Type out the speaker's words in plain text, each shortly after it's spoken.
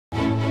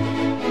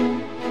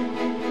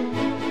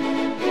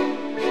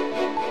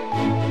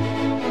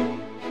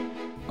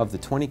of the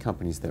 20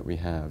 companies that we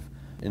have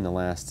in the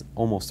last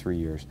almost 3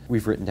 years,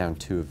 we've written down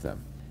 2 of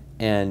them.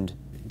 And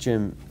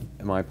Jim,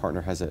 my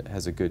partner, has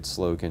a good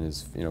slogan: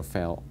 is, you know,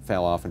 fail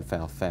often,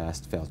 fail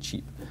fast, fail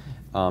cheap.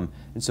 And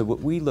so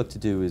what we look to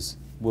do is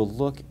we'll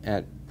look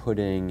at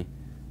putting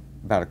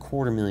about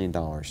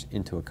 $250,000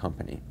 into a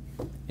company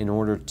in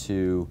order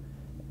to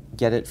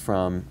get it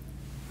from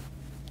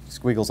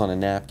squiggles on a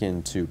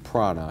napkin to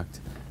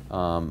product,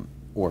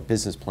 or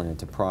business plan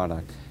to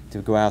product, to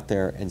go out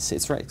there and see.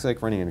 It's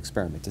like running an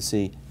experiment to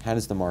see how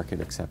does the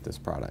market accept this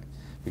product.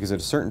 Because at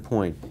a certain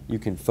point, you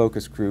can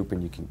focus group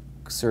and you can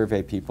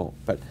survey people,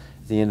 but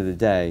at the end of the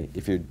day,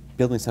 if you're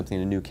building something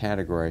in a new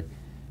category,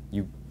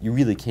 you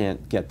really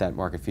can't get that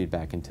market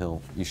feedback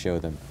until you show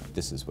them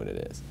this is what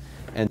it is.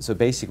 And so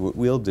basically what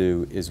we'll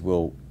do is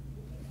we'll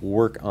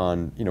work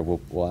on, you know,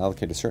 we'll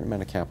allocate a certain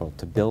amount of capital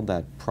to build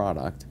that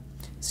product,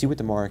 see what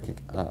the market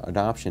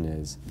adoption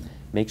is,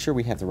 make sure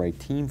we have the right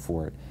team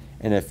for it,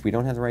 and if we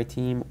don't have the right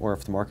team or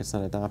if the market's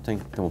not adopting,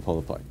 then we'll pull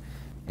the plug.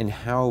 And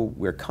how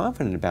we're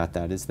confident about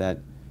that is that,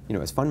 you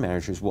know, as fund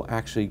managers, we'll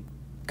actually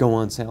go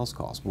on sales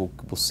calls. We'll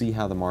see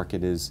how the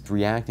market is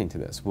reacting to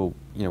this. We're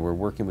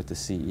working with the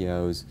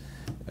CEOs,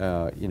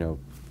 you know,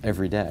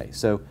 every day.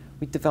 So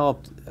we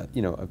developed,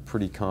 you know, a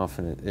pretty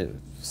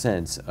confident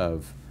sense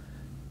of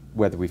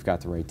whether we've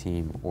got the right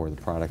team or the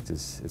product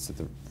is at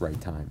the right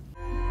time.